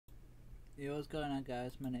Yo, what's going on,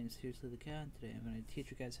 guys? My name is Seriously the Cat. Today I'm going to teach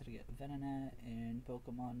you guys how to get Venonat in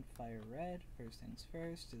Pokemon FireRed. First things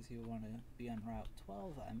first is you want to be on Route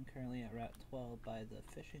 12. I'm currently at Route 12 by the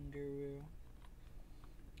Fishing Guru.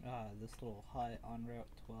 This little hut on Route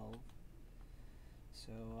 12.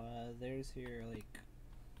 So there's your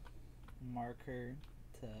marker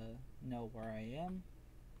to know where I am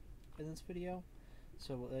in this video.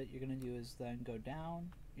 So what you're going to do is then go down.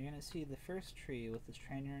 You're going to see the first tree with this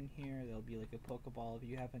trainer in here. There'll be like a Pokeball if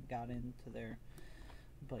you haven't got into there.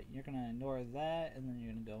 But you're going to ignore that, and then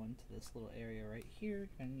you're going to go into this little area right here. You're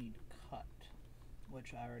going to need Cut,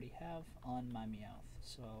 which I already have on my Meowth.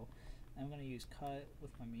 So I'm going to use Cut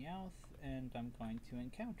with my Meowth, and I'm going to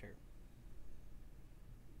encounter.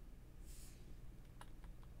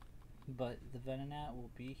 But the Venonat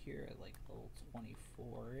will be here at like level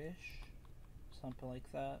 24-ish, something like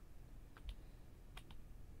that.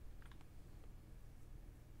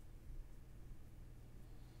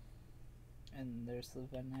 And there's the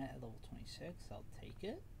Venonat at level 26. I'll take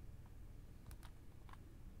it.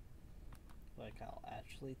 Like, I'll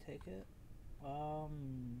actually take it. I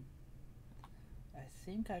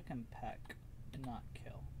think I can peck and not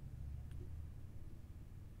kill.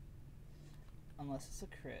 Unless it's a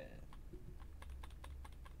crit.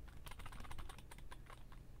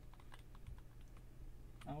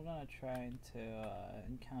 I'm gonna try to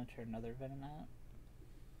encounter another Venonat,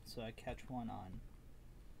 so I catch one on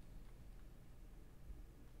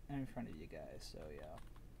in front of you guys, so yeah.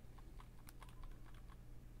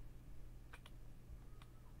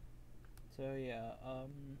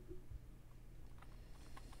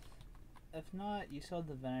 If not, you saw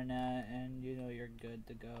the Venonat and you know you're good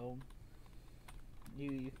to go.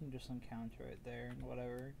 You can just encounter it there and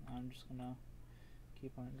whatever. I'm just gonna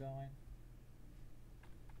keep on going.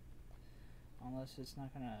 Unless it's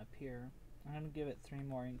not gonna appear. I'm gonna give it 3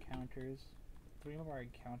 more encounters. 3 more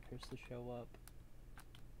encounters to show up.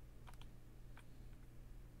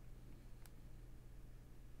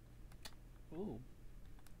 Ooh.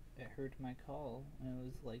 It heard my call and it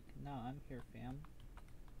was like, nah, I'm here, fam.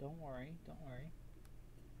 Don't worry, don't worry.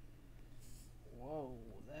 Whoa,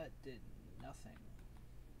 that did nothing.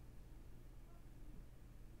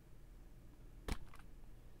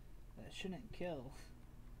 That shouldn't kill.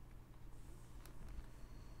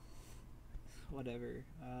 Whatever.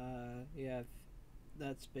 Yeah,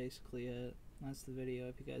 that's basically it. That's the video.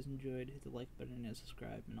 If you guys enjoyed, hit the like button and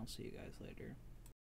subscribe, and I'll see you guys later.